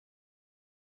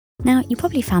Now, you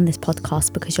probably found this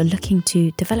podcast because you're looking to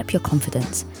develop your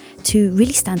confidence, to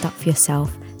really stand up for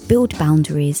yourself, build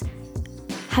boundaries,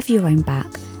 have your own back,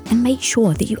 and make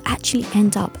sure that you actually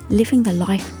end up living the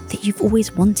life that you've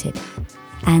always wanted.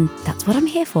 And that's what I'm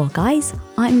here for, guys.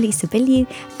 I'm Lisa Bilyeu,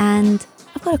 and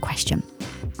I've got a question.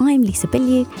 I'm Lisa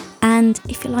Bilyeu, and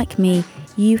if you're like me,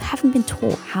 you haven't been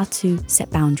taught how to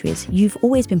set boundaries. You've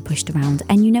always been pushed around,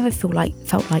 and you never felt like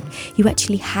you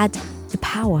actually had the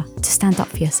power to stand up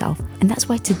for yourself. And that's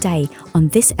why today, on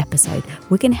this episode,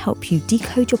 we're going to help you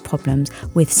decode your problems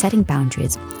with setting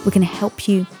boundaries. We're going to help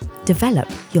you develop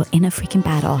your inner freaking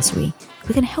badassery.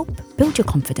 We're going to help build your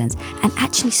confidence and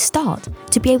actually start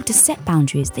to be able to set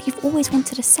boundaries that you've always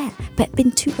wanted to set, but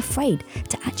been too afraid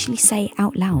to actually say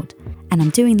out loud. And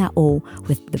I'm doing that all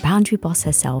with the boundary boss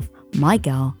herself, my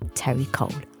girl, Terri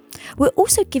Cole. We're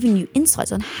also giving you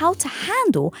insights on how to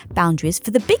handle boundaries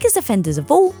for the biggest offenders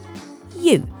of all,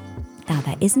 you. Now,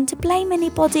 that isn't to blame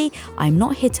anybody. I'm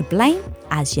not here to blame,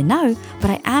 as you know,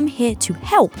 but I am here to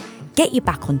help get you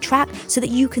back on track so that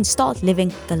you can start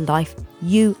living the life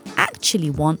you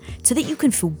actually want, so that you can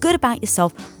feel good about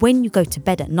yourself when you go to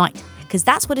bed at night. Because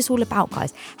that's what it's all about,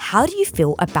 guys. How do you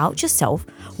feel about yourself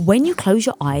when you close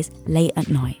your eyes late at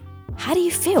night? How do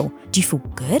you feel? Do you feel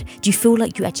good? Do you feel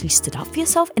like you actually stood up for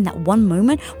yourself in that one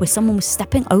moment where someone was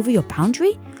stepping over your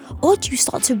boundary? Or do you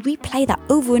start to replay that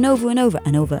over and over and over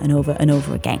and over and over and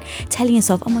over again, telling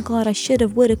yourself, oh my God, I should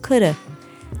have, would have, could have?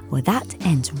 Well, that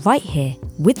ends right here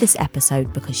with this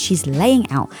episode, because she's laying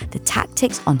out the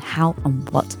tactics on how and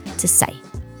what to say.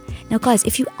 Now, guys,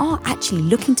 if you are actually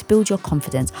looking to build your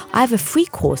confidence, I have a free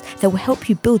course that will help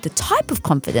you build the type of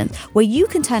confidence where you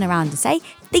can turn around and say,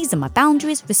 these are my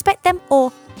boundaries, respect them,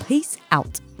 or peace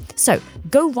out. So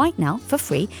go right now for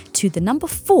free to the number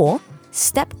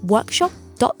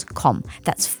 4stepworkshop.com.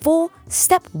 That's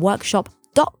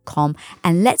 4stepworkshop.com,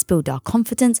 and let's build our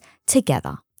confidence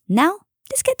together. Now,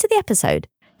 let's get to the episode.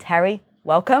 Terri,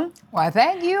 welcome. Why,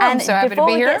 thank you. I'm so happy to be here.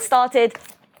 Before we get started,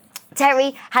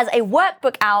 Terri has a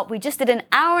workbook out. We just did an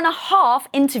hour and a half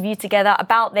interview together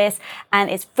about this, and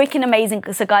it's freaking amazing.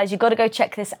 So guys, you got to go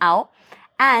check this out.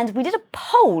 And we did a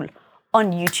poll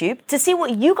on YouTube to see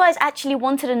what you guys actually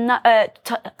wanted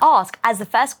to ask as the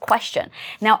first question.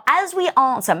 Now, as we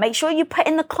answer, make sure you put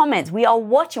in the comments. We are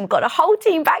watching. We've got a whole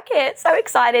team back here, so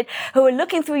excited, who are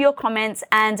looking through your comments.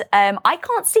 And I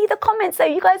can't see the comments, so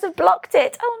you guys have blocked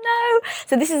it. Oh no.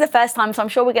 So this is the first time, so I'm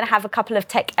sure we're going to have a couple of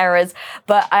tech errors.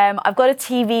 But I've got a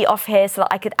TV off here so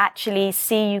that I could actually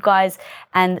see you guys.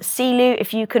 And Silu,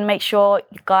 if you can make sure,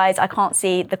 guys, I can't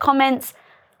see the comments.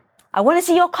 I want to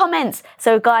see your comments.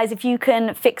 So guys, if you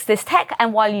can fix this tech,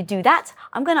 and while you do that,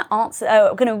 I'm going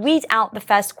to read out the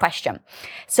first question.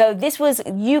 So this was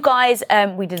you guys,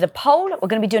 we did a poll. We're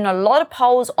going to be doing a lot of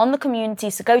polls on the community.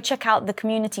 So go check out the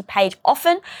community page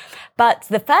often. But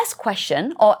the first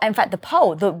question, or in fact the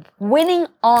poll, the winning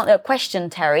question,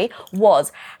 Terri,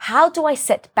 was, how do I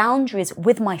set boundaries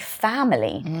with my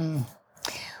family?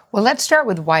 Well, let's start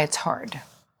with why it's hard.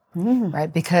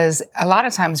 Right? Because a lot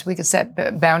of times we could set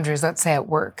boundaries, let's say at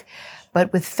work.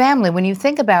 But with family, when you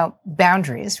think about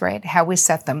boundaries, right, how we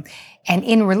set them, and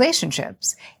in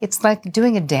relationships, it's like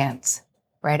doing a dance,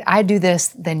 right? I do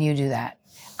this, then you do that.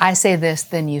 I say this,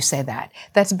 then you say that.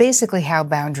 That's basically how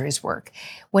boundaries work.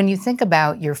 When you think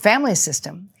about your family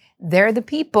system, they're the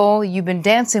people you've been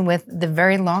dancing with the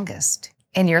very longest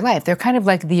in your life. They're kind of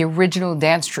like the original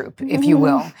dance troupe, if you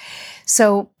will.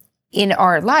 So in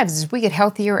our lives, as we get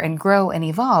healthier and grow and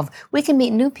evolve, we can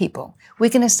meet new people. We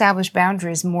can establish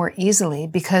boundaries more easily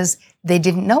because they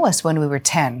didn't know us when we were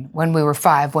 10, when we were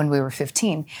 5, when we were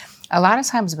 15. A lot of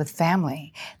times with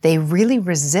family, they really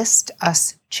resist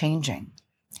us changing.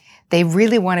 They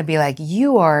really want to be like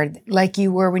you are, like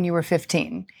you were when you were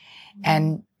 15.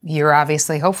 And you're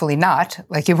obviously, hopefully not,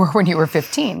 like you were when you were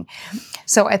 15.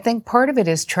 So I think part of it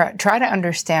is try to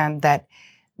understand that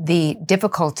the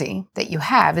difficulty that you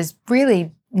have is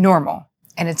really normal,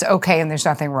 and it's okay, and there's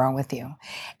nothing wrong with you.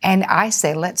 And I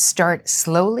say, let's start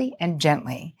slowly and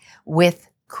gently with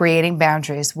creating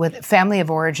boundaries with family of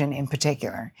origin in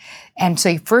particular. And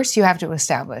so first you have to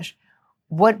establish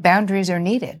what boundaries are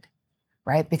needed,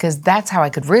 right? Because that's how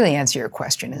I could really answer your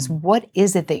question, is what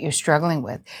is it that you're struggling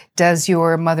with? Does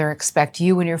your mother expect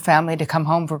you and your family to come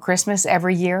home for Christmas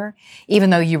every year,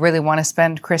 even though you really want to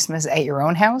spend Christmas at your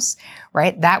own house,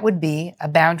 right? That would be a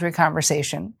boundary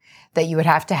conversation that you would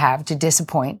have to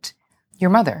disappoint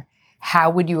your mother. How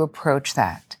would you approach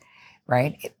that,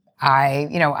 right?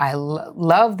 I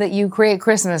love that you create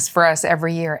Christmas for us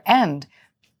every year, and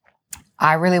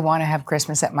I really want to have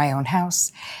Christmas at my own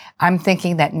house. I'm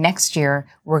thinking that next year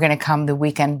we're going to come the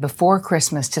weekend before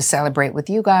Christmas to celebrate with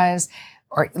you guys,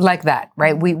 or like that,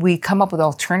 right? We come up with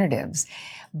alternatives.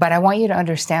 But I want you to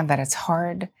understand that it's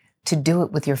hard to do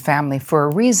it with your family for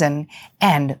a reason.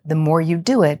 And the more you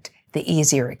do it, the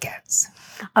easier it gets.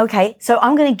 Okay, so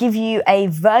I'm going to give you a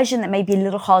version that may be a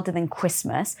little harder than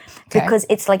Christmas because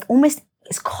it's like almost,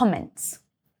 it's comments,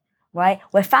 right?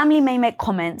 Where family may make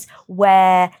comments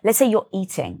where, let's say you're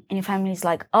eating and your family's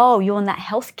like, oh, you're on that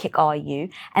health kick, are you?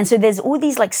 And so there's all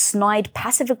these like snide,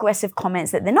 passive aggressive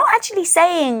comments that they're not actually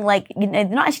saying, like, you know,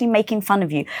 they're not actually making fun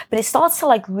of you, but it starts to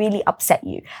like really upset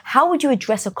you. How would you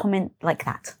address a comment like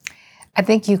that? I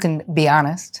think you can be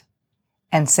honest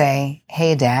and say,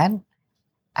 hey, Dad,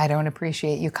 I don't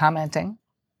appreciate you commenting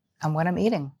on what I'm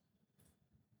eating.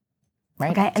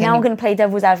 Right? Okay, and now I'm going to play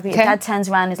devil's advocate. Your dad turns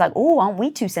around and is like, oh, aren't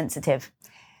we too sensitive?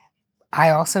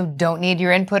 I also don't need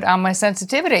your input on my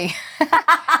sensitivity. No,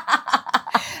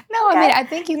 I mean, I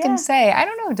think you can say, I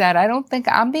don't know, Dad, I don't think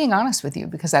I'm being honest with you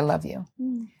because I love you.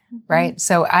 Mm-hmm. Right?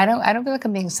 So I don't feel like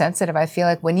I'm being sensitive. I feel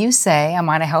like when you say I'm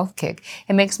on a health kick,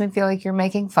 it makes me feel like you're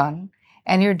making fun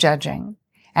and you're judging.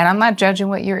 And I'm not judging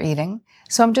what you're eating.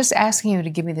 So I'm just asking you to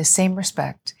give me the same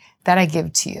respect that I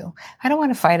give to you. I don't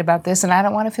want to fight about this and I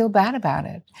don't want to feel bad about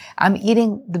it. I'm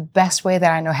eating the best way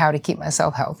that I know how to keep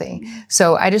myself healthy.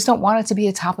 So I just don't want it to be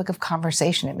a topic of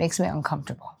conversation. It makes me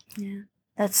uncomfortable. Yeah,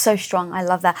 that's so strong. I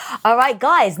love that. All right,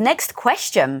 guys, next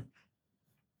question.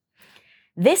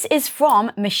 This is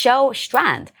from Michelle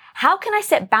Strand. How can I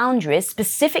set boundaries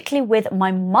specifically with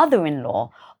my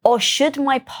mother-in-law, or should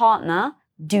my partner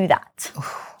do that?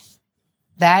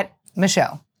 That,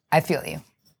 Michelle, I feel you.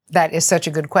 That is such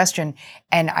a good question.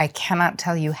 And I cannot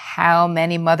tell you how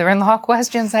many mother-in-law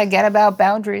questions I get about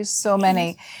boundaries. So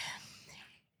many.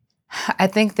 I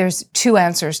think there's two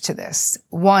answers to this.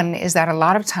 One is that a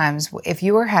lot of times, if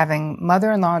you are having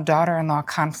mother-in-law, daughter-in-law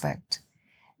conflict,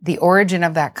 the origin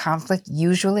of that conflict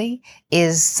usually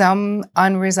is some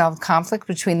unresolved conflict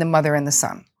between the mother and the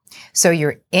son. So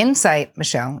your insight,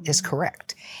 Michelle, is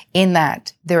correct in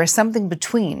that there is something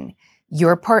between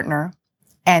your partner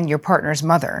and your partner's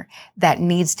mother that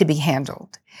needs to be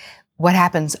handled. What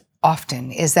happens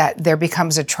often is that there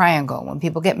becomes a triangle when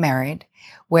people get married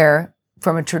where,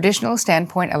 from a traditional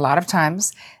standpoint, a lot of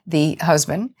times the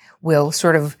husband will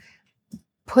sort of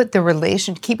put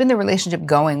keeping the relationship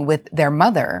going with their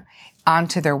mother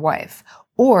onto their wife.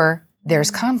 Or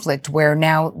there's conflict where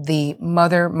now the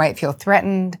mother might feel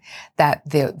threatened, that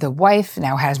the wife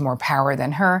now has more power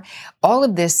than her. All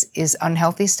of this is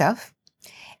unhealthy stuff.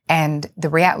 And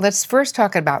let's first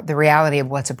talk about the reality of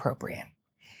what's appropriate.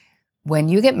 When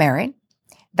you get married,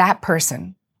 that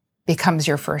person becomes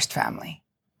your first family.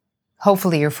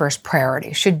 Hopefully your first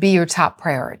priority, should be your top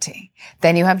priority.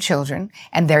 Then you have children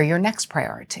and they're your next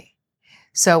priority.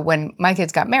 So when my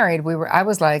kids got married, I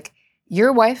was like,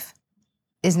 your wife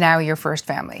is now your first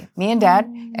family. Me and Dad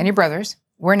and your brothers,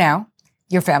 we're now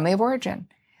your family of origin.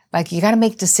 Like, you got to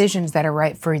make decisions that are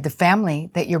right for the family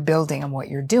that you're building and what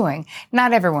you're doing.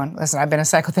 Not everyone, listen, I've been a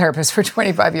psychotherapist for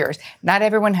 25 years. Not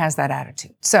everyone has that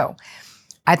attitude. So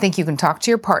I think you can talk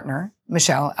to your partner,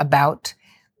 Michelle, about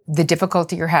the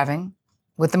difficulty you're having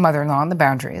with the mother-in-law and the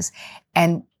boundaries.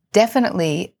 And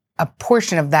definitely a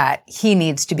portion of that he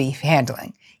needs to be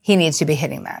handling. He needs to be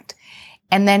hitting that.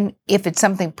 And then if it's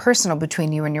something personal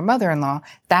between you and your mother-in-law,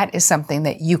 that is something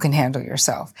that you can handle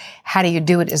yourself. How do you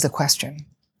do it is the question.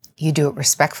 You do it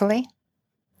respectfully.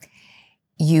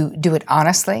 You do it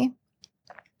honestly.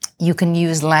 You can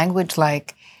use language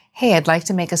like, hey, I'd like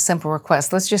to make a simple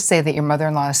request. Let's just say that your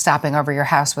mother-in-law is stopping over your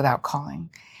house without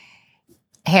calling.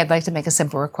 Hey, I'd like to make a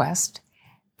simple request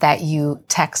that you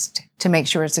text to make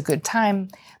sure it's a good time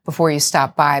before you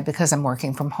stop by, because I'm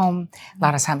working from home. A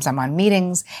lot of times I'm on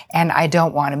meetings and I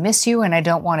don't want to miss you and I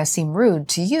don't want to seem rude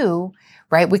to you,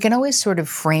 right? We can always sort of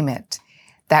frame it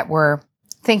that we're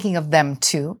thinking of them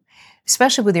too,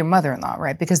 especially with your mother-in-law,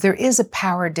 right? Because there is a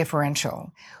power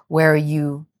differential where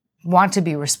you want to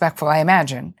be respectful, I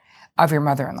imagine, of your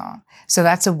mother-in-law. So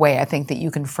that's a way I think that you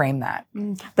can frame that.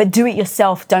 But do it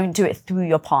yourself, don't do it through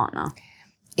your partner.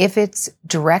 If it's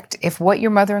direct, if what your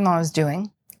mother-in-law is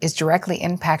doing is directly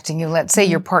impacting you, let's say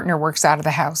your partner works out of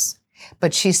the house,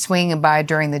 but she's swinging by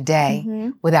during the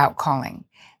day without calling,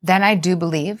 then I do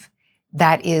believe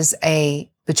that is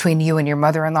between you and your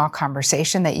mother-in-law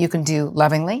conversation that you can do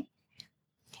lovingly.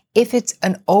 If it's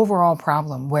an overall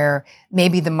problem where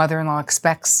maybe the mother-in-law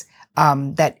expects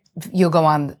that you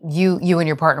and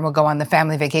your partner will go on the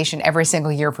family vacation every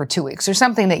single year for 2 weeks or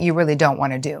something that you really don't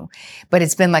want to do, but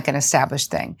it's been like an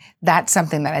established thing, that's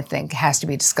something that I think has to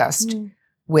be discussed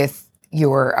with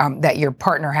that your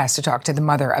partner has to talk to the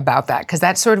mother about that, because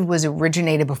that sort of was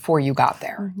originated before you got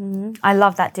there. I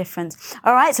love that difference.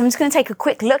 All right, so I'm just going to take a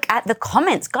quick look at the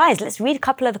comments. Guys, let's read a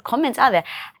couple of the comments out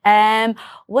there.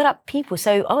 What up, people?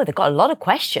 So, they've got a lot of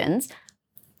questions.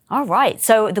 All right,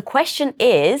 so the question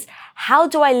is, how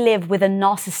do I live with a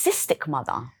narcissistic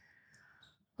mother?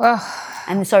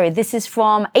 And sorry, this is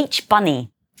from H.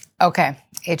 Bunny. Okay,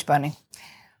 H. Bunny.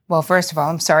 Well, first of all,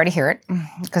 I'm sorry to hear it,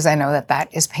 because I know that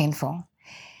is painful.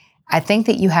 I think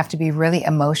that you have to be really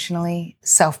emotionally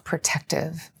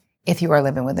self-protective if you are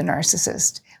living with a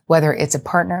narcissist, whether it's a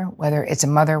partner, whether it's a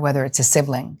mother, whether it's a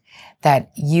sibling,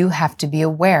 that you have to be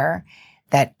aware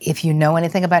that if you know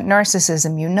anything about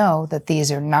narcissism, you know that these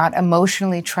are not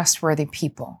emotionally trustworthy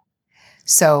people.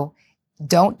 So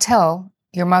don't tell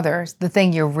your mother the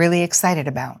thing you're really excited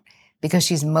about, because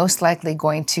she's most likely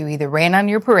going to either rain on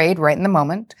your parade right in the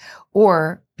moment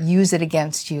or use it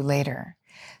against you later.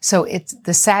 So it's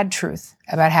the sad truth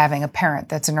about having a parent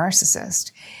that's a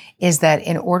narcissist is that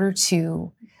in order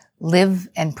to live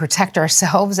and protect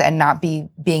ourselves and not be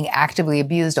being actively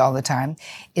abused all the time,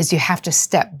 is you have to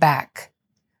step back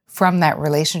from that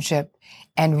relationship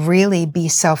and really be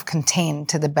self-contained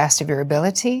to the best of your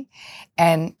ability.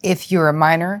 And if you're a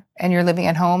minor and you're living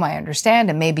at home, I understand,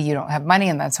 and maybe you don't have money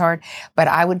and that's hard, but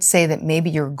I would say that maybe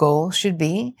your goal should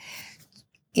be,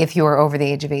 if you're over the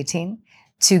age of 18,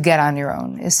 to get on your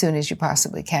own as soon as you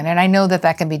possibly can. And I know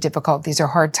that can be difficult. These are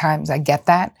hard times. I get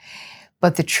that.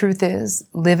 But the truth is,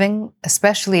 living,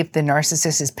 especially if the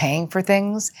narcissist is paying for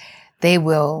things, they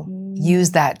will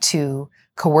use that to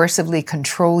coercively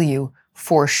control you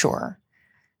for sure.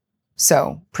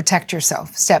 So protect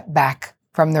yourself. Step back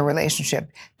from the relationship.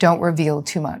 Don't reveal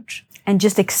too much. And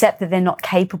just accept that they're not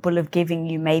capable of giving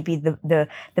you maybe the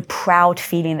proud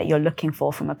feeling that you're looking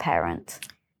for from a parent.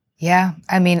 Yeah.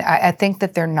 I mean, I think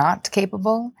that they're not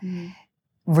capable.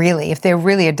 Really. If they're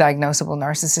really a diagnosable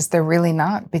narcissist, they're really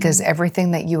not, because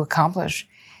everything that you accomplish,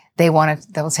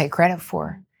 they'll take credit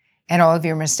for. And all of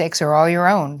your mistakes are all your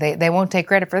own. They won't take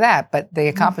credit for that, but the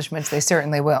accomplishments, they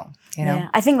certainly will. You know? Yeah.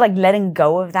 I think letting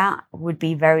go of that would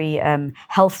be very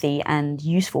healthy and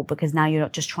useful, because now you're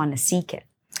not just trying to seek it.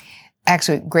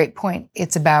 Actually, great point.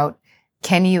 It's about,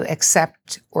 can you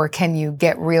accept or can you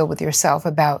get real with yourself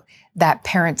about that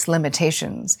parent's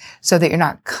limitations so that you're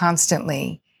not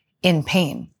constantly in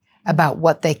pain about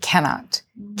what they cannot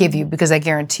give you, because I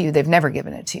guarantee you they've never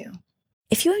given it to you.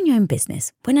 If you own your own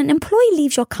business, when an employee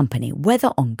leaves your company,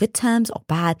 whether on good terms or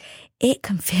bad, it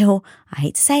can feel, I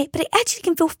hate to say it, but it actually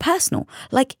can feel personal,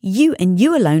 like you and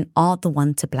you alone are the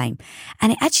one to blame.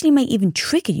 And it actually may even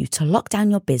trigger you to lock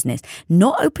down your business,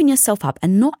 not open yourself up,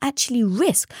 and not actually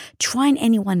risk trying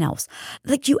anyone else.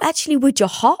 Like you actually would your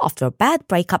heart after a bad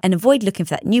breakup and avoid looking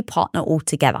for that new partner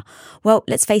altogether. Well,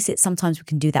 let's face it, sometimes we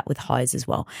can do that with hires as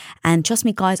well. And trust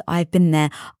me, guys, I've been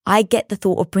there. I get the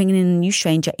thought of bringing in a new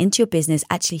stranger into your business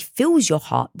actually fills your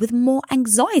heart with more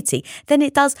anxiety than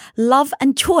it does love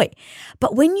and joy.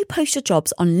 But when you post your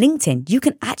jobs on LinkedIn, you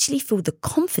can actually feel the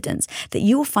confidence that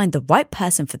you will find the right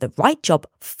person for the right job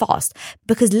fast,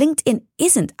 because LinkedIn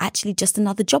isn't actually just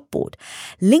another job board.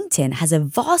 LinkedIn has a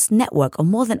vast network of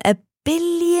more than a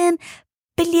billion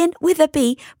with a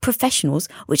B professionals,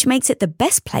 which makes it the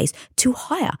best place to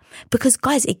hire. Because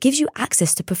guys, it gives you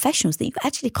access to professionals that you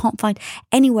actually can't find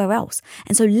anywhere else.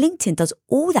 And so LinkedIn does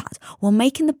all that while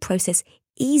making the process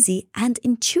easy and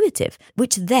intuitive,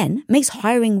 which then makes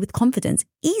hiring with confidence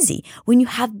easy when you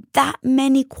have that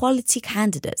many quality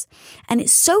candidates. And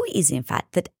it's so easy, in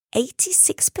fact, that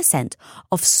 86%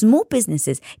 of small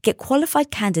businesses get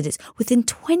qualified candidates within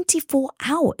 24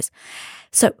 hours.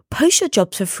 So post your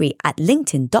jobs for free at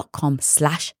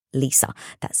linkedin.com/Lisa.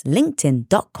 That's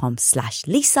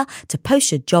linkedin.com/Lisa to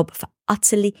post your job for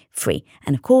utterly free.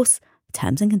 And of course,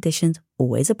 terms and conditions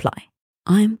always apply.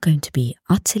 I'm going to be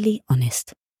utterly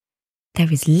honest.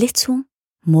 There is little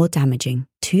more damaging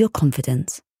to your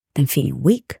confidence than feeling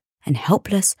weak and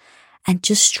helpless and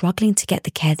just struggling to get the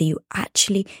care that you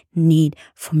actually need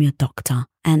from your doctor.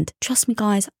 And trust me,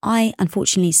 guys, I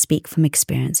unfortunately speak from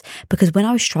experience, because when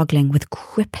I was struggling with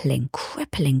crippling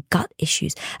gut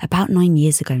issues about 9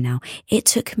 years ago now, it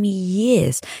took me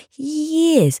years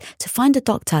to find a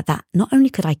doctor that not only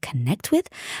could I connect with,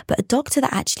 but a doctor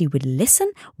that actually would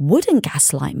listen, wouldn't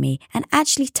gaslight me, and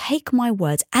actually take my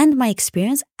words and my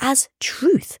experience as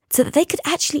truth, so that they could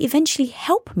actually eventually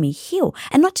help me heal,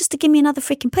 and not just to give me another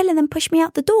freaking pill and then push me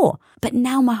out the door. But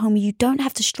now, my homie, you don't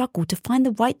have to struggle to find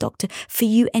the right doctor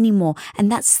for you anymore, and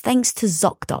that's thanks to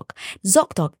ZocDoc.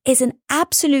 ZocDoc is an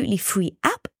absolutely free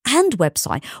app and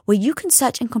website where you can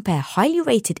search and compare highly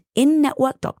rated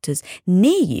in-network doctors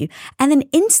near you and then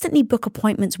instantly book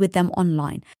appointments with them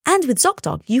online. And with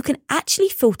ZocDoc, you can actually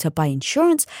filter by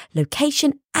insurance,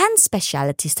 location, and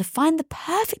specialities to find the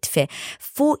perfect fit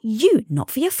for you, not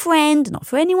for your friend, not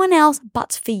for anyone else,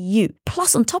 but for you.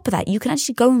 Plus, on top of that, you can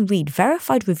actually go and read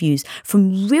verified reviews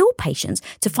from real patients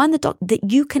to find the doc that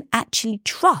you can actually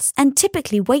trust. And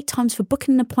typically, wait times for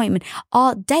booking an appointment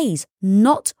are days,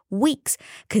 not weeks.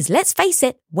 Because let's face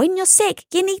it, when you're sick,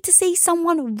 you need to see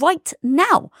someone right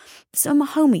now. So my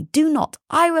homie,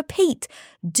 I repeat,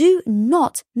 do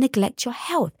not neglect your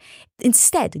health.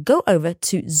 Instead, go over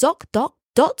to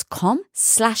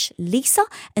ZocDoc.com/Lisa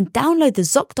and download the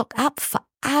ZocDoc app for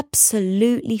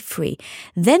absolutely free.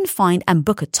 Then find and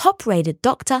book a top-rated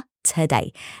doctor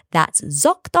today. That's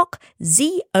ZocDoc,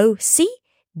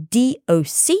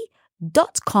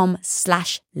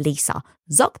 ZocDoc.com/Lisa.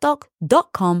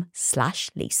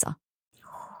 ZocDoc.com/Lisa.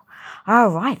 All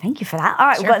right, thank you for that. All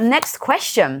right, Sure. We've got the next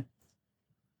question.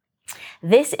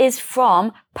 This is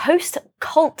from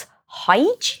Post-Cult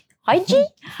Hyge.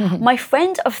 My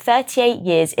friend of 38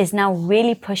 years is now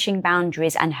really pushing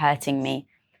boundaries and hurting me.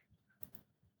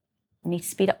 Need to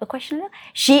speed up the question a little.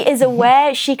 She is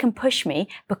aware she can push me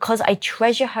because I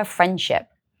treasure her friendship.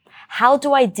 How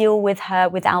do I deal with her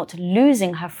without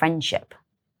losing her friendship?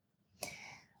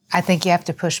 I think you have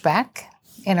to push back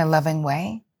in a loving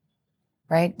way,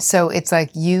 right? So it's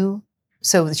like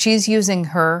so she's using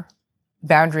her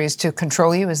boundaries to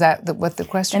control you. Is that what the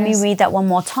question is? Let me read that one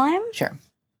more time. Sure.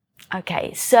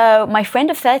 Okay, so my friend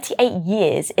of 38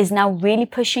 years is now really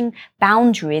pushing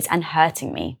boundaries and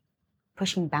hurting me.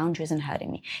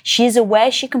 She is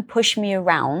aware she can push me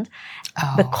around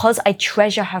because I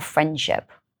treasure her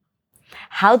friendship.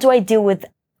 How do I deal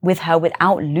with her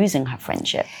without losing her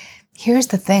friendship? Here's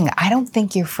the thing. I don't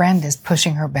think your friend is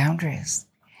pushing her boundaries.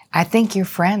 I think your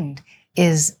friend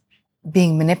is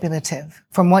being manipulative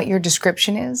from what your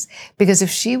description is. Because if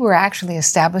she were actually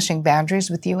establishing boundaries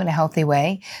with you in a healthy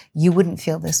way, you wouldn't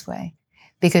feel this way.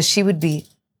 Because she would be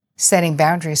setting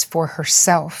boundaries for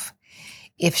herself.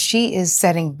 If she is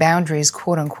setting boundaries,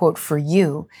 quote unquote, for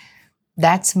you,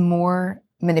 that's more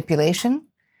manipulation.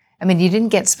 I mean, you didn't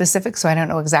get specific, so I don't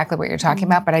know exactly what you're talking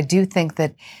about, but I do think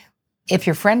that if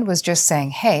your friend was just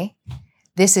saying, hey,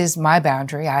 this is my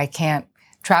boundary, I can't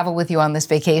travel with you on this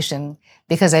vacation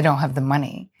because I don't have the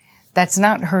money, that's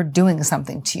not her doing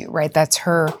something to you, right? That's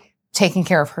her taking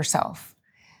care of herself.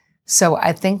 So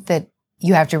I think that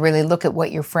you have to really look at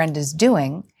what your friend is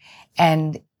doing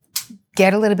and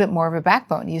get a little bit more of a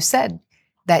backbone. You said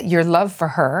that your love for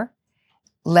her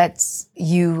lets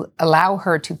you allow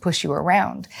her to push you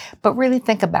around. But really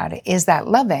think about it. Is that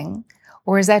loving,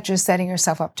 or is that just setting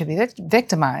yourself up to be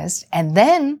victimized and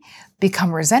then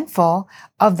become resentful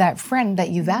of that friend that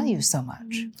you value so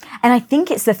much? And I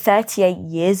think it's the 38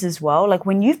 years as well. Like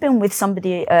when you've been with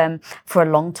somebody for a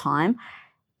long time,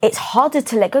 it's harder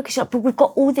to let go because but we've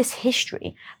got all this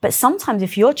history. But sometimes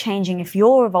if you're changing, if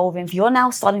you're evolving, if you're now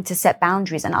starting to set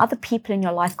boundaries and other people in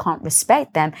your life can't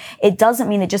respect them, it doesn't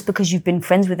mean that just because you've been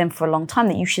friends with them for a long time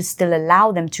that you should still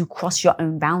allow them to cross your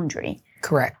own boundary.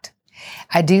 Correct.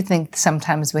 I do think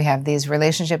sometimes we have these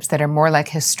relationships that are more like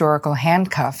historical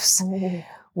handcuffs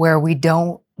where we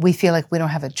feel like we don't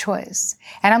have a choice.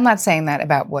 And I'm not saying that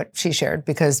about what she shared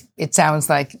because it sounds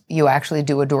like you actually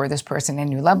do adore this person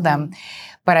and you love them.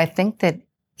 But I think that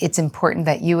it's important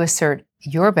that you assert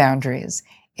your boundaries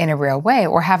in a real way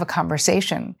or have a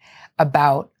conversation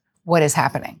about what is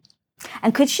happening.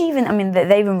 And could she even, I mean,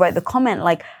 they even wrote the comment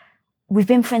like, we've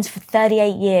been friends for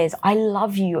 38 years. I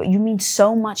love you. You mean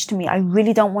so much to me. I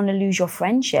really don't want to lose your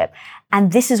friendship.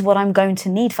 And this is what I'm going to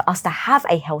need for us to have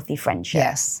a healthy friendship.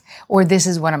 Yes. Or this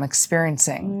is what I'm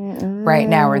experiencing right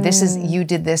now. Or this is, you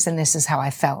did this and this is how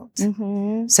I felt.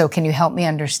 So can you help me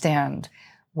understand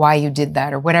why you did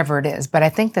that or whatever it is? But I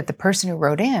think that the person who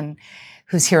wrote in,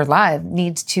 who's here live,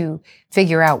 needs to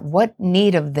figure out what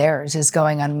need of theirs is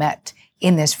going unmet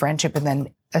in this friendship and then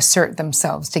assert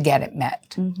themselves to get it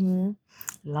met.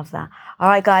 Love that. All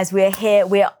right, guys, we're here.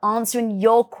 We're answering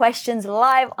your questions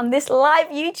live on this live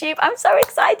YouTube. I'm so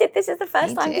excited. This is the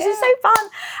first time. This is so fun.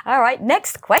 All right,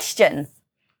 next question.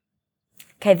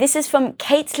 Okay, this is from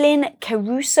Caitlin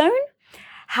Caruso.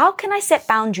 How can I set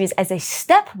boundaries as a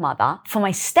stepmother for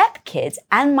my stepkids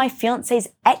and my fiance's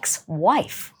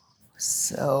ex-wife?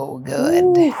 So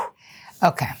good. Ooh.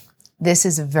 Okay, this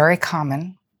is a very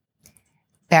common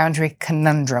boundary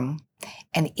conundrum,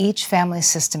 and each family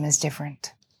system is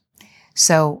different.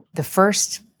 So the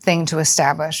first thing to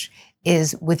establish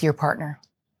is with your partner.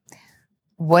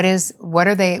 What is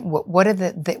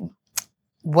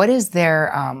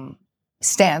their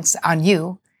stance on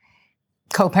you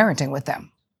co-parenting with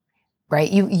them,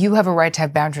 right? You have a right to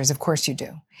have boundaries. Of course you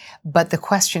do. But the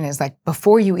question is, like,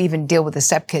 before you even deal with the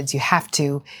stepkids, you have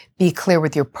to be clear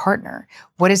with your partner.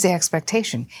 What is the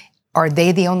expectation? Are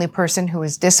they the only person who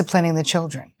is disciplining the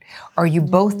children? Are you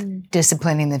both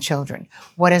disciplining the children?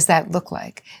 What does that look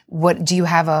like? What do you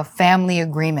have a family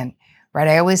agreement, right?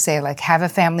 I always say, like, have a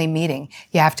family meeting.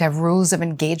 You have to have rules of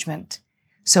engagement.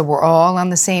 So we're all on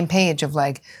the same page of,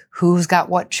 like, who's got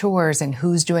what chores and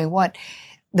who's doing what.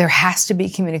 There has to be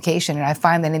communication. And I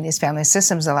find that in these family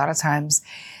systems, a lot of times,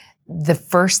 the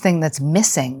first thing that's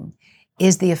missing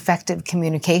is the effective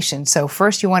communication. So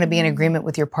first you want to be in agreement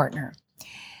with your partner.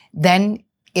 Then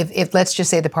if let's just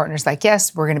say the partner's like,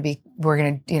 yes, we're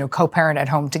going to, co-parent at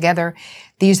home together.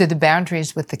 These are the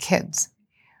boundaries with the kids,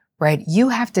 right? You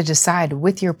have to decide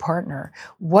with your partner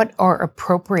what are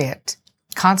appropriate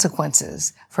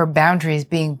consequences for boundaries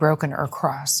being broken or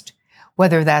crossed,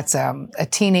 whether that's a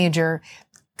teenager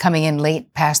coming in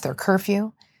late past their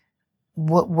curfew.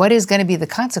 What is going to be the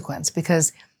consequence?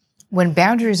 Because when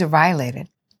boundaries are violated,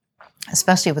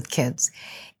 especially with kids,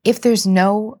 if there's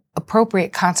no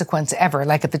appropriate consequence ever,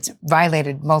 like if it's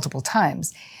violated multiple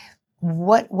times,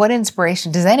 what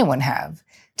inspiration does anyone have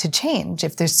to change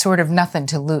if there's sort of nothing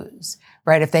to lose,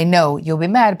 right? If they know you'll be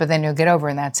mad, but then you'll get over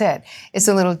and that's it. It's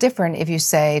a little different if you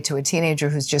say to a teenager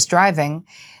who's just driving,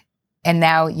 and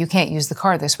now you can't use the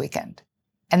car this weekend.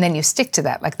 And then you stick to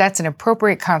that. Like, that's an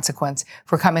appropriate consequence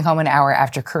for coming home an hour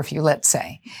after curfew, let's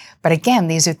say. But again,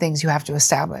 these are things you have to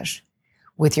establish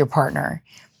with your partner.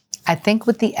 I think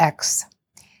with the ex,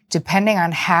 depending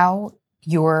on how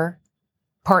your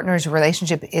partner's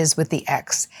relationship is with the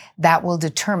ex, that will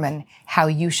determine how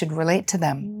you should relate to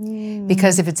them.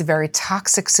 Because if it's a very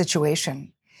toxic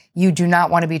situation, you do not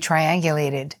want to be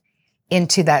triangulated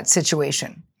into that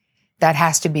situation. That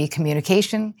has to be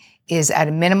communication is at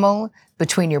a minimal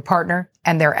between your partner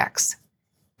and their ex.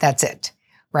 That's it,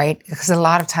 right? Because a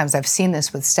lot of times I've seen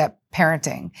this with step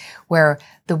parenting where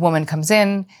the woman comes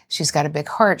in, she's got a big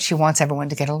heart, she wants everyone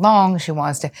to get along,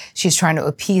 she's trying to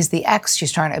appease the ex,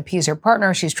 she's trying to appease her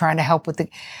partner, she's trying to help with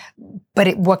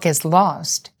but what gets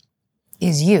lost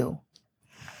is you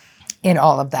in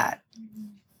all of that.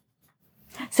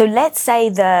 So let's say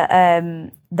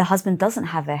the husband doesn't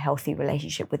have a healthy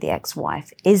relationship with the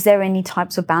ex-wife. Is there any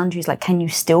types of boundaries? Like, can you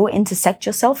still intersect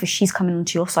yourself if she's coming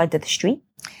onto your side of the street?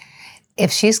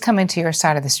 If she's coming to your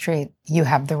side of the street, you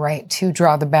have the right to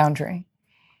draw the boundary.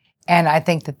 And I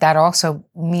think that also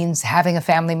means having a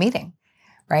family meeting,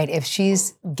 right? If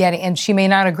she's and she may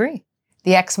not agree.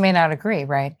 The ex may not agree,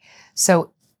 right?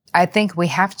 So I think we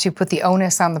have to put the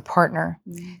onus on the partner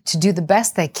to do the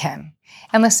best they can.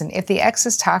 And listen, if the ex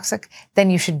is toxic, then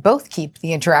you should both keep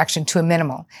the interaction to a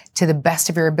minimal, to the best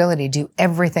of your ability. Do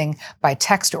everything by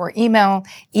text or email,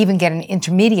 even get an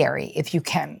intermediary if you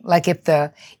can. Like if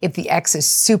the ex is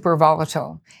super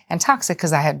volatile and toxic,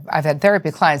 because I've had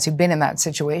therapy clients who've been in that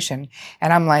situation,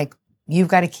 and I'm like, you've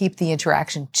got to keep the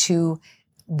interaction to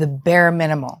the bare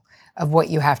minimal of what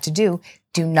you have to do.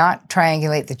 Do not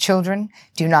triangulate the children.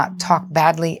 Do not talk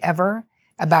badly ever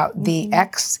about the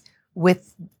ex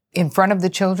in front of the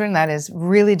children. That is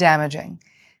really damaging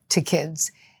to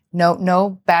kids.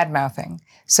 No bad mouthing.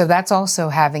 So that's also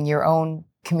having your own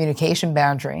communication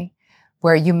boundary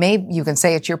where you can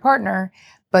say it to your partner,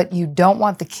 but you don't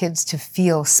want the kids to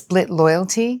feel split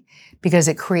loyalty because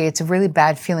it creates a really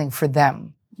bad feeling for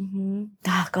them.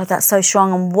 Oh, God, that's so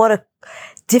strong. And what a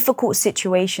difficult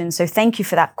situation. So thank you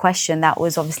for that question. That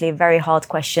was obviously a very hard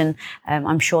question,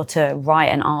 I'm sure, to write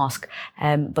and ask.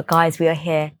 But guys, we are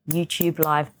here, YouTube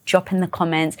Live. Drop in the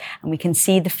comments and we can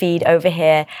see the feed over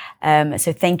here.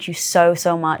 So thank you so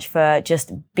much for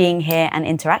just being here and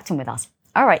interacting with us.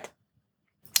 All right.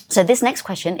 So this next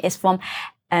question is from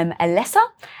Alessa.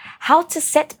 How to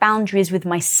set boundaries with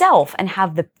myself and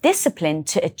have the discipline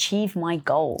to achieve my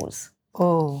goals.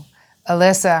 Oh,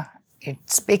 Alyssa, you're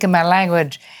speaking my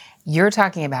language. You're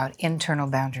talking about internal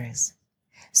boundaries.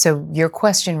 So your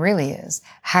question really is,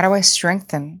 how do I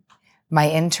strengthen my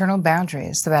internal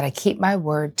boundaries so that I keep my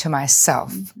word to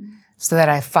myself, so that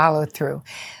I follow through?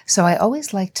 So I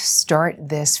always like to start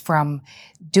this from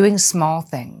doing small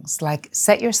things, like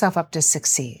set yourself up to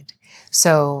succeed.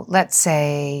 So let's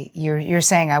say you're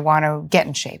saying, I want to get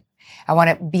in shape. I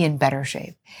want to be in better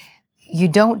shape. You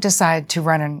don't decide to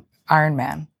run an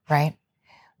Ironman, right?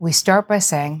 We start by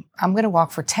saying, I'm going to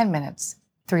walk for 10 minutes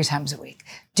 3 times a week.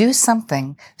 Do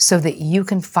something so that you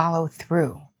can follow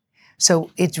through.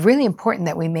 So it's really important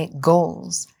that we make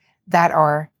goals that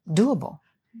are doable.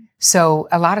 So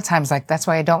a lot of times, like, that's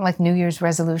why I don't like New Year's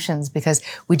resolutions, because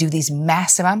we do these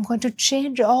massive, I'm going to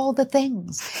change all the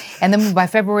things. And then by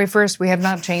February 1st, we have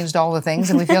not changed all the things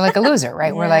and we feel like a loser,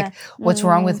 right? We're like, what's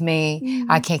wrong with me?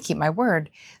 I can't keep my word.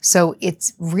 So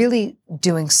it's really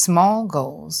doing small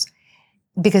goals,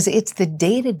 because it's the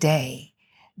day-to-day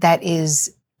that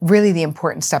is really the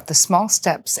important stuff. The small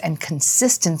steps and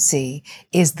consistency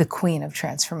is the queen of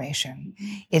transformation.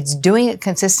 It's doing it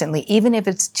consistently, even if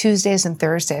it's Tuesdays and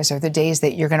Thursdays are the days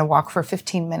that you're going to walk for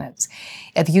 15 minutes.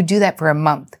 If you do that for a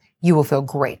month, you will feel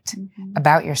great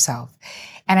about yourself.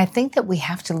 And I think that we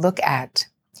have to look at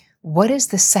what is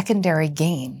the secondary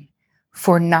gain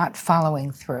for not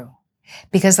following through.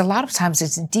 Because a lot of times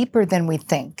it's deeper than we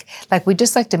think. Like, we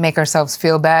just like to make ourselves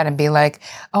feel bad and be like,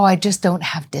 oh, I just don't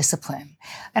have discipline.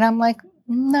 And I'm like,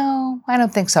 no, I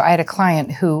don't think so. I had a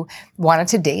client who wanted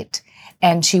to date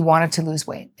and she wanted to lose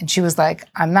weight. And she was like,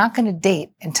 I'm not going to date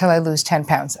until I lose 10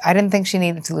 pounds. I didn't think she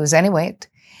needed to lose any weight,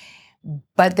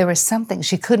 but there was something,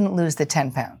 she couldn't lose the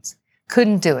 10 pounds.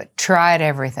 Couldn't do it. Tried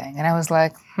everything. And I was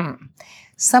like,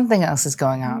 something else is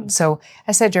going on. So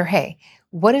I said to her, hey,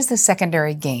 what is the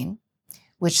secondary gain?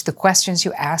 Which the questions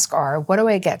you ask are, what do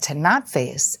I get to not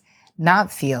face,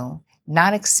 not feel,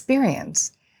 not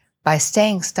experience by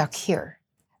staying stuck here,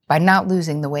 by not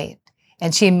losing the weight?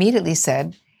 And she immediately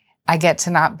said, I get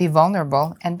to not be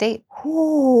vulnerable and date.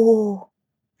 Ooh.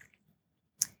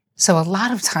 So a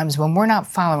lot of times when we're not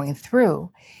following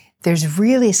through, there's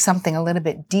really something a little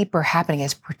bit deeper happening.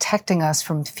 It's protecting us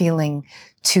from feeling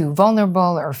too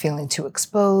vulnerable or feeling too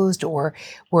exposed, or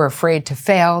we're afraid to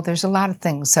fail. There's a lot of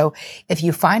things. So if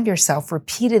you find yourself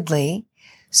repeatedly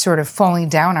sort of falling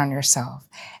down on yourself,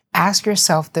 ask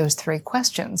yourself those 3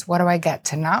 questions. What do I get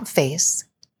to not face,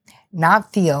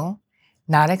 not feel,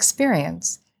 not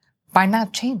experience by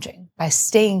not changing, by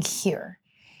staying here?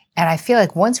 And I feel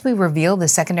like once we reveal the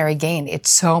secondary gain, it's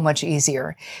so much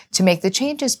easier to make the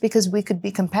changes, because we could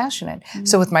be compassionate.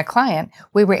 So with my client,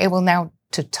 we were able now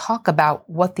to talk about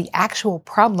what the actual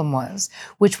problem was,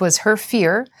 which was her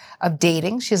fear of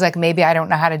dating. She's like, maybe I don't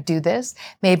know how to do this.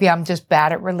 Maybe I'm just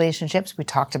bad at relationships. We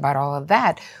talked about all of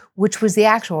that, which was the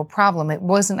actual problem. It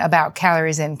wasn't about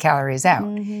calories in, calories out.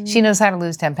 She knows how to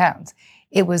lose 10 pounds.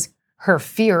 It was her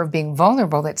fear of being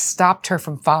vulnerable that stopped her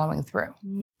from following through.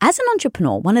 As an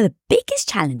entrepreneur, one of the biggest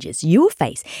challenges you will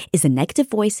face is a negative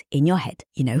voice in your head.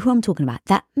 You know who I'm talking about?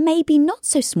 That maybe not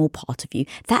so small part of you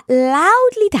that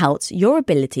loudly doubts your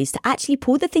abilities to actually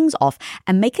pull the things off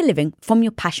and make a living from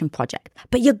your passion project.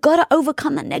 But you gotta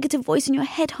overcome that negative voice in your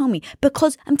head, homie,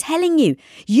 because I'm telling you,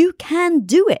 you can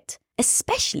do it.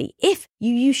 Especially if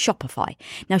you use Shopify.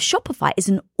 Now, Shopify is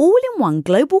an all-in-one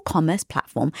global commerce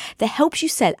platform that helps you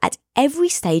sell at every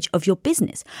stage of your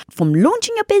business. From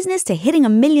launching your business to hitting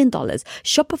 $1 million,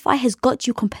 Shopify has got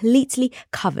you completely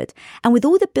covered. And with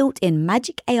all the built-in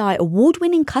Magic AI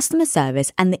award-winning customer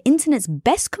service and the internet's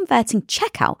best converting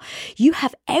checkout, you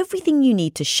have everything you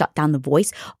need to shut down the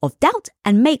voice of doubt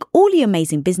and make all your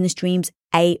amazing business dreams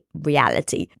a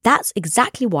reality. That's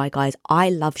exactly why, guys, I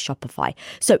love Shopify.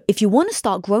 So if you want to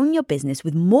start growing your business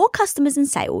with more customers and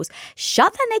sales,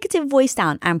 shut that negative voice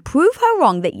down and prove her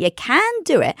wrong that you can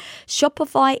do it,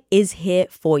 Shopify is here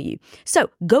for you. So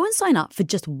go and sign up for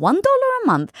just $1 a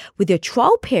month with your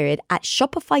trial period at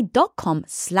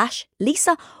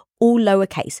shopify.com/Lisa, all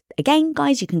lowercase. Again,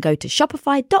 guys, you can go to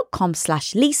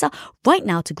shopify.com/Lisa right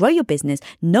now to grow your business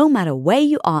no matter where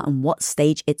you are and what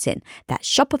stage it's in. That's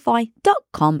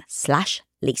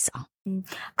shopify.com/Lisa.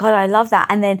 God, I love that.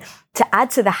 And then to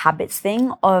add to the habits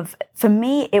thing for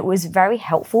me, it was very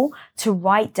helpful to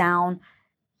write down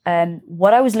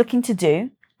what I was looking to do,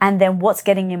 and then what's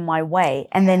getting in my way,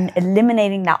 and then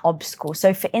eliminating that obstacle.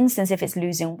 So for instance, if it's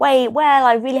losing weight, well,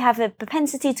 I really have a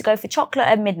propensity to go for chocolate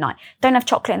at midnight. Don't have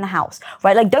chocolate in the house,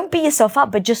 right? Like, don't beat yourself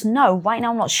up, but just know right now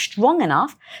I'm not strong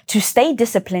enough to stay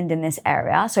disciplined in this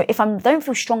area. So if I don't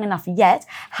feel strong enough yet,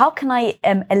 how can I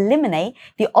eliminate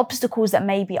the obstacles that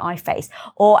maybe I face?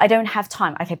 Or I don't have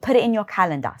time. Okay, put it in your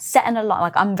calendar. Set an alarm.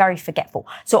 Like, I'm very forgetful.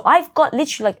 So I've got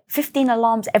literally like 15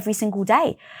 alarms every single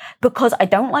day because I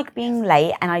don't like being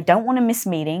late and I don't want to miss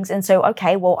meetings. And so,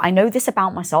 okay, well, I know this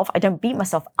about myself. I don't beat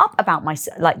myself up about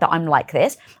myself, like that I'm like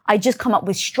this. I just come up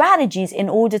with strategies in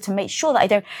order to make sure that I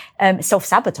don't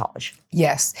self-sabotage.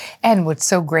 Yes. And what's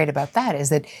so great about that is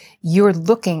that you're I love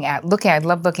looking at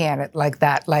it like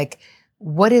that. Like,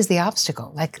 what is the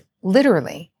obstacle? Like,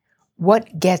 literally,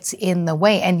 what gets in the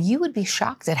way? And you would be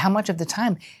shocked at how much of the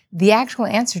time the actual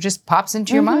answer just pops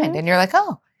into your mind. And you're like,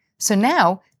 oh, so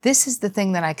now this is the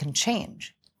thing that I can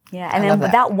change. Yeah, and then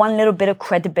that one little bit of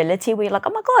credibility where you're like, oh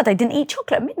my God, I didn't eat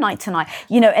chocolate at midnight tonight.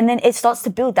 And then it starts to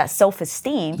build that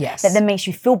self-esteem that then makes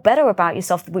you feel better about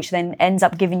yourself, which then ends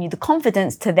up giving you the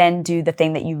confidence to then do the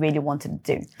thing that you really wanted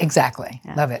to do. Exactly.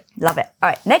 Yeah. Love it. Love it. All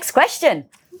right, next question.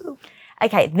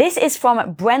 Okay, this is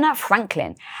from Brenna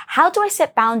Franklin. How do I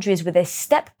set boundaries with a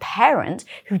step parent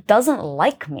who doesn't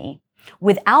like me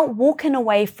without walking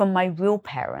away from my real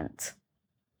parent?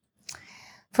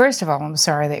 First of all, I'm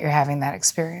sorry that you're having that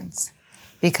experience,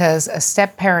 because a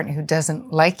step parent who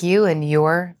doesn't like you and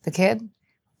you're the kid,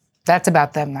 that's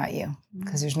about them, not you,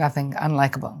 because there's nothing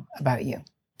unlikable about you.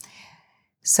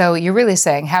 So you're really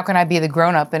saying, how can I be the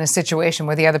grown-up in a situation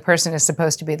where the other person is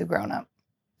supposed to be the grown-up?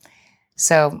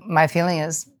 So my feeling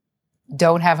is,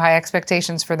 don't have high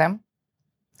expectations for them.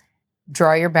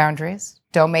 Draw your boundaries.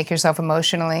 Don't make yourself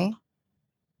emotionally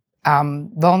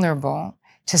vulnerable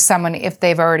to someone if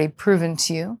they've already proven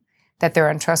to you that they're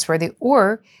untrustworthy.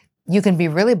 Or you can be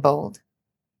really bold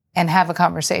and have a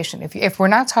conversation. If we're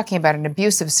not talking about an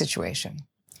abusive situation,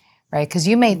 right? Because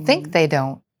you may think they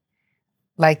don't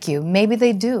like you. Maybe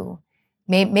they do.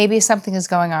 Maybe something is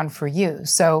going on for you.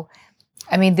 So,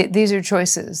 I mean, these are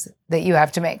choices that you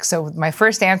have to make. So my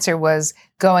first answer was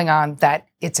going on that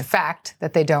it's a fact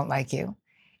that they don't like you.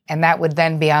 And that would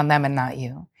then be on them and not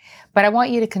you. But I want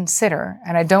you to consider,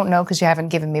 and I don't know because you haven't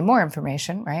given me more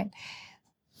information, right?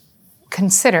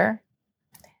 Consider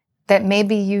that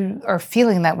maybe you are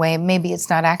feeling that way and maybe it's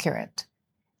not accurate.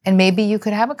 And maybe you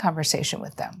could have a conversation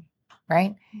with them,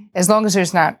 right? As long as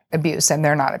there's not abuse and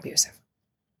they're not abusive.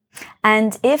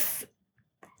 And if,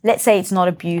 let's say it's not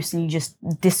abuse and you just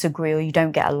disagree or you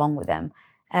don't get along with them,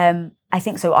 I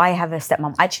think so. I have a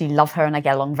stepmom. I actually love her and I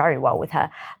get along very well with her.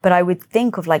 But I would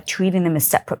think of like treating them as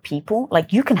separate people.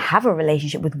 Like you can have a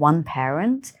relationship with one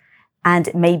parent and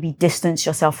maybe distance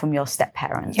yourself from your step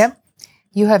parent. Yep.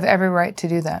 You have every right to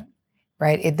do that,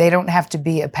 right? They don't have to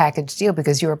be a package deal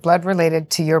because you're blood related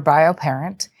to your bio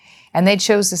parent and they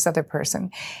chose this other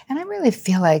person. And I really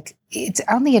feel like it's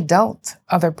on the adult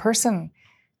other person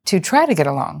to try to get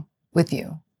along with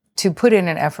you, to put in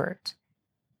an effort.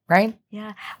 Right?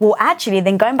 Yeah. Well, actually,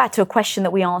 then going back to a question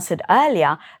that we answered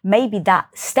earlier, maybe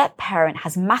that step parent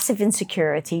has massive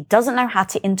insecurity, doesn't know how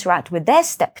to interact with their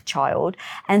stepchild.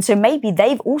 And so maybe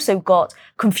they've also got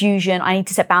confusion. I need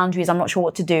to set boundaries. I'm not sure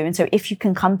what to do. And so if you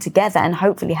can come together and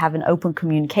hopefully have an open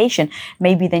communication,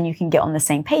 maybe then you can get on the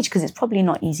same page because it's probably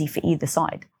not easy for either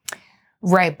side.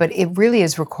 Right. But it really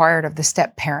is required of the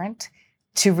step parent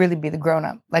to really be the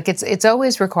grown-up. Like it's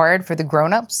always required for the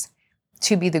grown-ups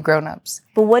to be the grown-ups.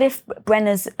 But what if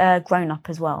Brenna's grown up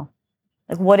as well?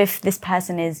 Like what if this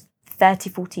person is 30,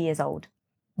 40 years old?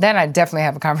 Then I'd definitely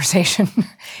have a conversation.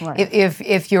 Right.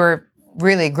 If you're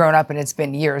really grown up and it's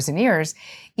been years and years.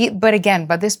 But again,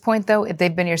 by this point though, if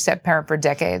they've been your step-parent for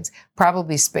decades,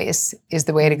 probably space is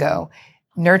the way to go.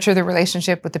 Nurture the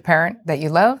relationship with the parent that you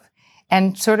love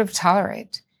and sort of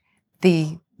tolerate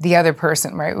the other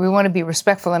person, right? We want to be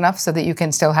respectful enough so that you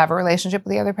can still have a relationship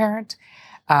with the other parent.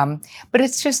 But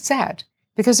it's just sad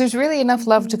because there's really enough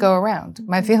love to go around.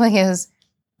 My feeling is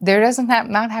there doesn't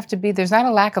not have to be, there's not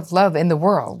a lack of love in the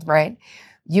world, right?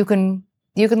 You can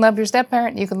love your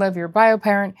step-parent, you can love your bio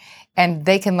parent, and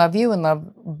they can love you and love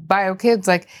bio kids.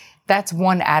 Like that's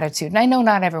one attitude. And I know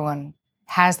not everyone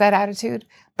has that attitude,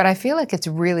 but I feel like it's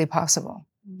really possible.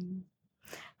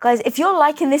 Guys, if you're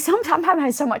liking this, I'm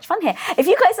having so much fun here. If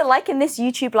you guys are liking this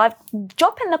YouTube live,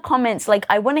 drop in the comments. Like,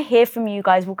 I want to hear from you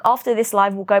guys. After this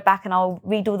live, we'll go back and I'll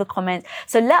read all the comments.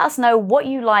 So let us know what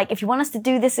you like. If you want us to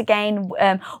do this again,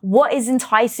 what is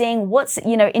enticing, what's,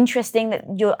 interesting that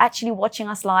you're actually watching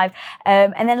us live.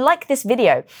 And then like this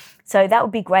video. So that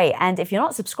would be great. And if you're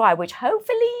not subscribed, which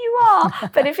hopefully you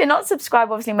are, but if you're not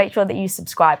subscribed, obviously make sure that you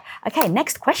subscribe. Okay,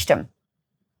 next question.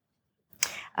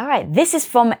 All right, this is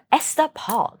from Esther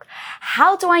Park.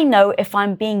 How do I know if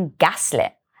I'm being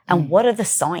gaslit and what are the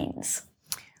signs?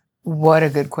 What a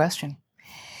good question.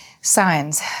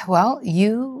 Signs. Well,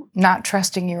 you not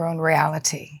trusting your own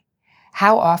reality.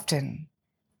 How often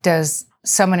does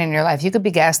someone in your life, you could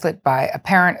be gaslit by a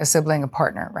parent, a sibling, a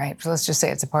partner, right? So let's just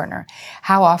say it's a partner.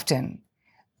 How often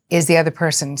is the other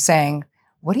person saying,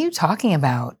 what are you talking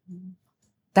about?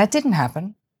 That didn't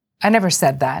happen. I never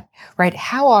said that, right?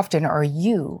 How often are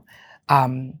you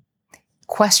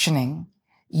questioning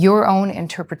your own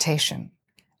interpretation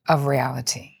of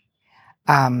reality?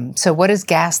 So what does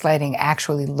gaslighting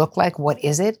actually look like? What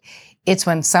is it? It's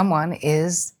when someone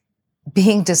is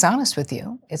being dishonest with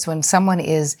you. It's when someone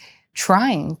is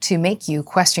trying to make you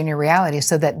question your reality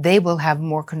so that they will have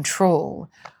more control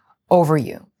over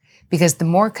you. Because the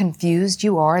more confused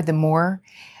you are, the more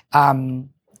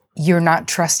you're not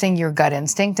trusting your gut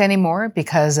instinct anymore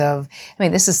because of, I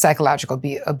mean, this is psychological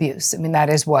abuse. I mean, that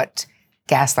is what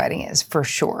gaslighting is for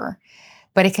sure.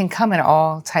 But it can come in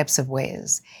all types of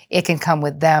ways. It can come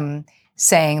with them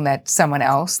saying that someone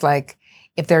else, like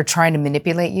if they're trying to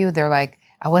manipulate you, they're like,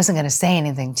 I wasn't going to say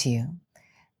anything to you.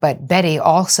 But Betty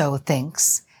also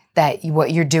thinks that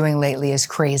what you're doing lately is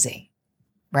crazy,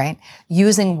 right?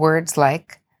 Using words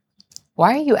like,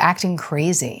 why are you acting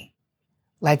crazy?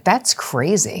 Like, that's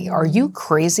crazy. Are you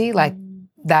crazy? Like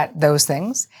that, those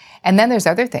things. And then there's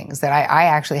other things that I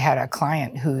actually had a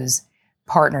client whose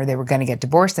partner, they were going to get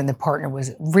divorced, and the partner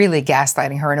was really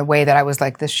gaslighting her in a way that I was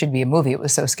like, this should be a movie. It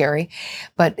was so scary.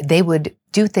 But they would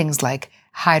do things like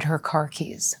hide her car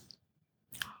keys.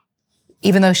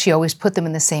 Even though she always put them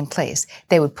in the same place,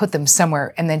 they would put them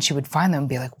somewhere, and then she would find them and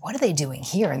be like, what are they doing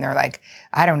here? And they're like,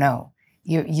 I don't know.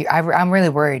 I'm really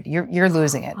worried. You're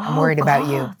losing it. I'm worried about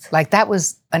you. Like, that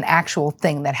was an actual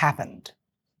thing that happened.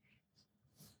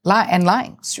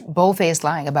 Lying, bold-faced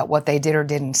lying about what they did or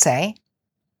didn't say,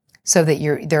 so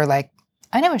that they're like,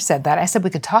 I never said that. I said we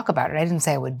could talk about it. I didn't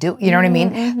say I would do. You know what I mean?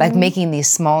 Mm-hmm. Like making these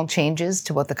small changes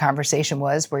to what the conversation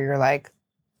was, where you're like,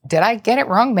 did I get it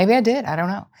wrong? Maybe I did. I don't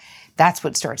know. That's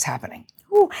what starts happening.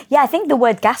 Ooh, yeah, I think the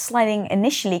word gaslighting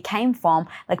initially came from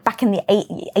like back in the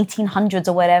 1800s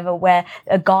or whatever, where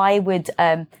a guy would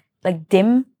like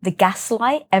dim the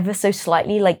gaslight ever so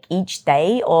slightly, like each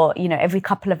day or, you know, every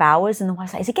couple of hours. And the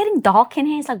wife's like, is it getting dark in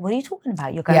here? It's like, what are you talking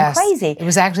about? You're going crazy. It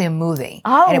was actually a movie.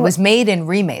 Oh. And it was made and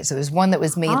remade. So it was one that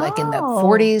was made like in the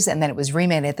 40s, and then it was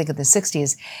remade, I think, in the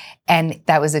 60s. And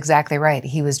that was exactly right.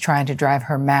 He was trying to drive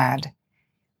her mad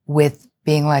with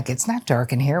being like, it's not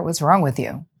dark in here. What's wrong with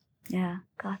you? Yeah,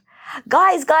 God.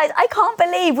 Guys, I can't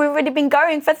believe we've already been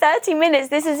going for 30 minutes.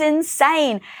 This is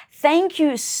insane. Thank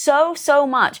you so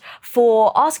much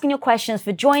for asking your questions,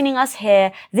 for joining us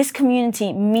here. This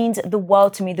community means the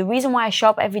world to me. The reason why I show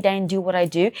up every day and do what I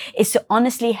do is to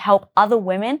honestly help other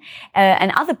women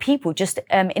and other people just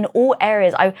in all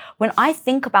areas. When I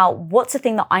think about what's the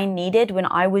thing that I needed when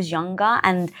I was younger,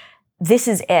 and this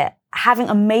is it. Having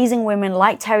amazing women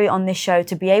like Terri on this show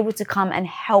to be able to come and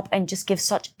help and just give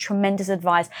such tremendous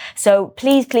advice. So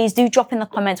please do drop in the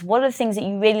comments what are the things that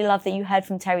you really love that you heard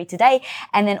from Terri today.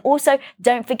 And then also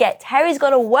don't forget, Terri's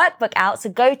got a workbook out, so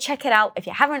go check it out. If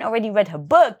you haven't already read her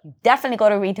book, you definitely got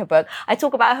to read her book. I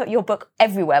talk about your book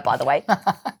everywhere, by the way.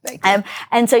 Thank you.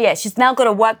 And so yeah, she's now got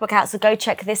a workbook out, so go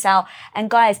check this out. And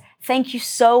guys, thank you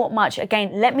so much.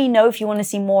 Again, let me know if you want to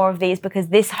see more of these, because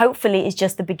this hopefully is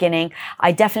just the beginning.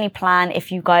 I definitely plan,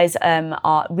 if you guys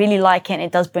are really liking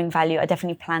it does bring value, I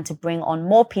definitely plan to bring on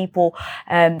more people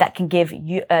that can give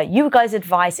you guys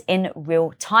advice in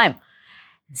real time.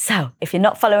 So if you're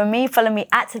not following me, follow me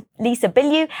at Lisa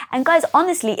Bilyeu. And guys,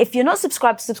 honestly, if you're not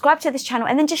subscribed, subscribe to this channel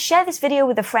and then just share this video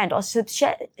with a friend, or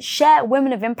share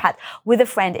Women of Impact with a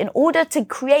friend. In order to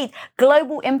create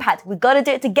global impact, we've got to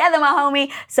do it together, my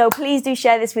homie. So please do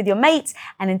share this with your mates.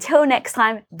 And until next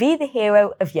time, be the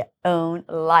hero of your own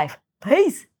life.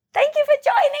 Peace. Thank you for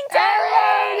joining,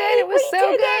 Terri. It was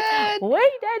so good.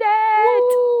 We did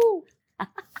it.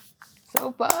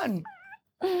 So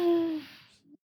fun.